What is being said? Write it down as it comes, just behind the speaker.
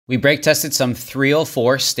We brake tested some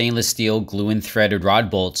 304 stainless steel glue and threaded rod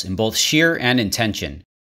bolts in both shear and in tension.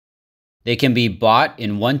 They can be bought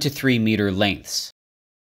in 1 to 3 meter lengths.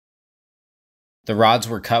 The rods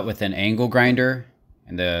were cut with an angle grinder,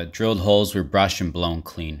 and the drilled holes were brushed and blown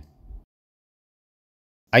clean.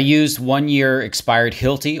 I used 1-year expired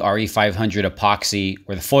Hilti RE500 epoxy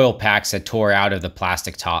where the foil packs had tore out of the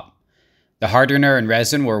plastic top. The hardener and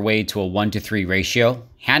resin were weighed to a 1 to 3 ratio,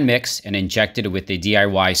 hand mixed, and injected with a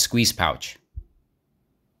DIY squeeze pouch.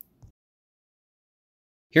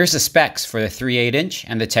 Here's the specs for the 3/8 inch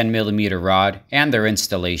and the 10mm rod and their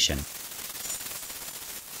installation.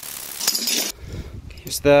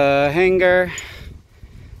 Here's the hanger,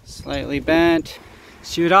 slightly bent.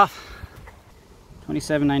 Shoot off,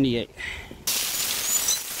 $27.98.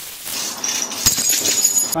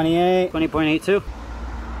 20.82.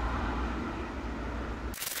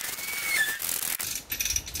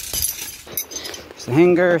 There's the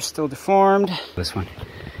hanger, still deformed. This one,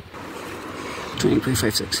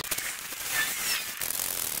 20.56.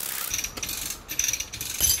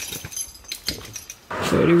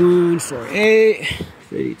 $31.48,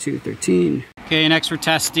 $32.13. Okay, next we're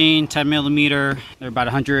testing 10mm. They're about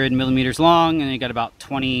 100 millimeters long, and they got about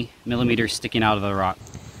 20 millimeters sticking out of the rock.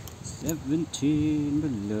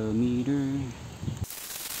 17 millimeter.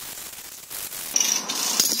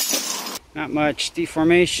 Not much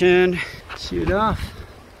deformation. Shoot off.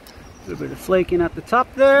 A little bit of flaking at the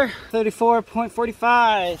top there.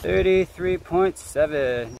 34.45.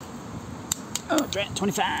 33.7. Oh,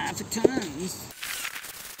 25 tons.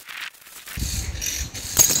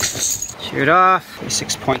 Sheared off,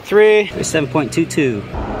 36.3, 37.22. By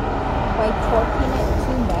torquing it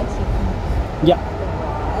too much, you can Yeah. the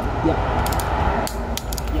rod. Yeah.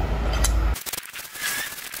 Yeah.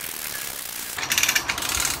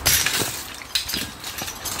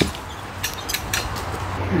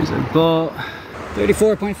 There's a bolt.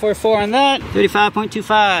 34.44 on that.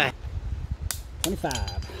 35.25. 25.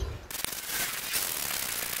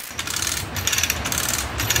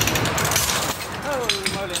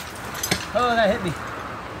 Oh, that hit me.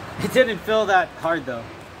 It didn't feel that hard though.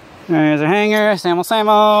 There's a hanger, same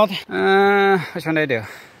old. Which one did I do?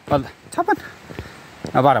 Well, top one?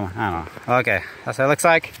 No, bottom one, I don't know. Okay, that's what it looks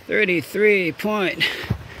like. 33.81,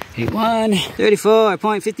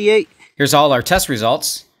 34.58. Here's all our test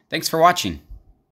results. Thanks for watching.